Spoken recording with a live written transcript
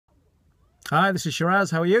Hi, this is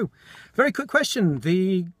Shiraz. How are you? Very quick question.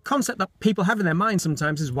 The concept that people have in their mind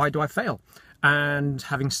sometimes is, why do I fail? And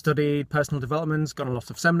having studied personal development, gone a lot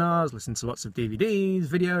of seminars, listened to lots of DVDs,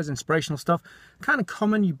 videos, inspirational stuff, kind of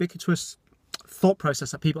common ubiquitous thought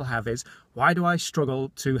process that people have is, why do I struggle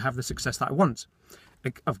to have the success that I want?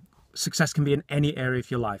 Success can be in any area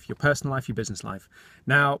of your life, your personal life, your business life.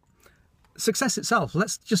 Now, success itself,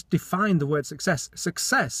 let's just define the word success.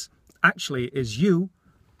 Success actually is you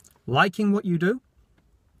liking what you do,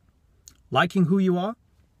 liking who you are,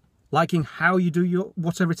 liking how you do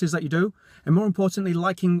whatever it is that you do, and more importantly,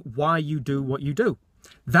 liking why you do what you do.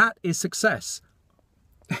 That is success.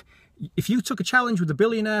 If you took a challenge with a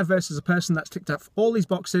billionaire versus a person that's ticked off all these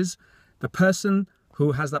boxes, the person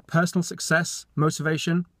who has that personal success,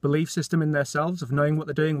 motivation, belief system in themselves of knowing what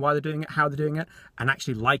they're doing, why they're doing it, how they're doing it, and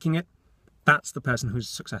actually liking it, that's the person who's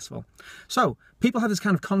successful. So people have this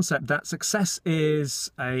kind of concept that success is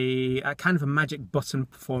a kind of a magic button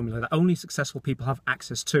formula that only successful people have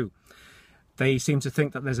access to. They seem to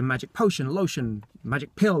think that there's a magic potion, lotion,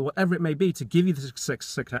 magic pill, whatever it may be, to give you the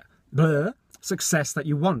success that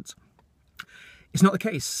you want. It's not the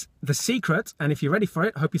case. The secret, and if you're ready for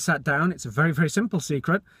it, I hope you sat down, it's a very, very simple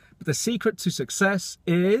secret, but the secret to success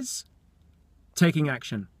is taking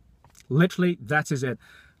action. Literally, that is it.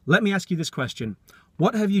 Let me ask you this question.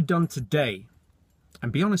 What have you done today?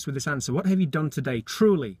 And be honest with this answer. What have you done today,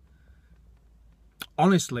 truly,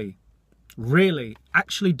 honestly, really,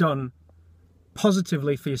 actually done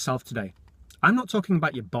positively for yourself today? I'm not talking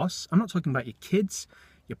about your boss. I'm not talking about your kids,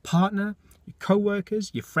 your partner, your co-workers,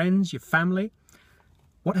 your friends, your family.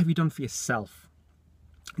 What have you done for yourself?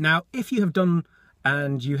 Now, if you have done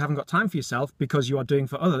and you haven't got time for yourself because you are doing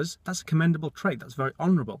for others, that's a commendable trait. That's very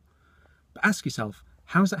honorable. But ask yourself,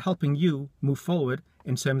 how is that helping you move forward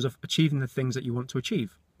in terms of achieving the things that you want to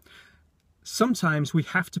achieve? Sometimes we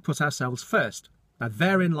have to put ourselves first. Now,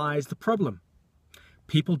 therein lies the problem.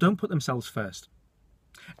 People don't put themselves first.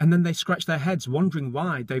 And then they scratch their heads wondering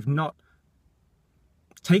why they've not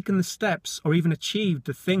taken the steps or even achieved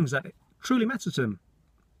the things that truly matter to them.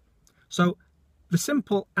 So the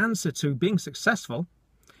simple answer to being successful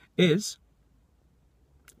is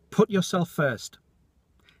put yourself first.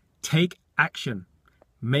 Take action.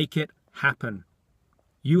 Make it happen.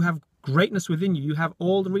 You have greatness within you. You have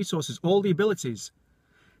all the resources, all the abilities,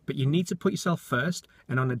 but you need to put yourself first,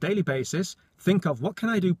 and on a daily basis, think of, what can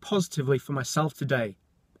I do positively for myself today?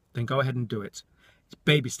 Then go ahead and do it. It's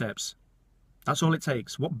baby steps. That's all it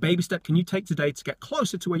takes. What baby step can you take today to get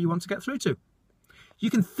closer to where you want to get through to?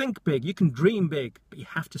 You can think big, you can dream big, but you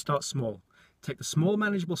have to start small. Take the small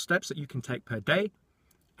manageable steps that you can take per day.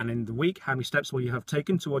 And in the week, how many steps will you have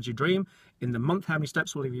taken towards your dream? In the month, how many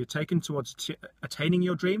steps will you have taken towards attaining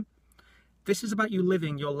your dream? This is about you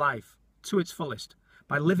living your life to its fullest,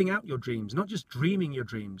 by living out your dreams, not just dreaming your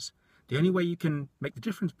dreams. The only way you can make the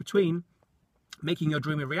difference between making your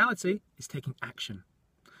dream a reality is taking action.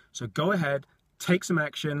 So go ahead, take some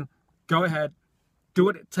action, go ahead, do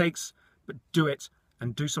what it takes, but do it,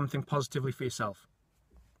 and do something positively for yourself.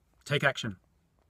 Take action.